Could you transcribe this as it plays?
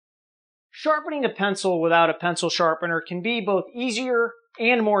Sharpening a pencil without a pencil sharpener can be both easier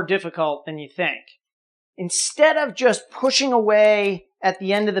and more difficult than you think. Instead of just pushing away at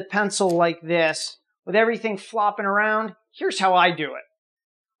the end of the pencil like this, with everything flopping around, here's how I do it.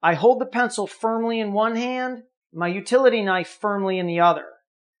 I hold the pencil firmly in one hand, my utility knife firmly in the other.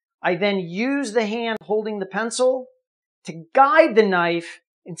 I then use the hand holding the pencil to guide the knife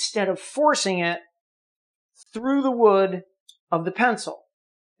instead of forcing it through the wood of the pencil.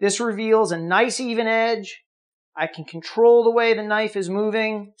 This reveals a nice even edge. I can control the way the knife is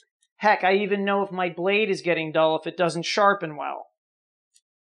moving. Heck, I even know if my blade is getting dull if it doesn't sharpen well.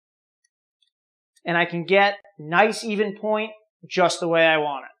 And I can get nice even point just the way I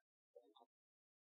want it.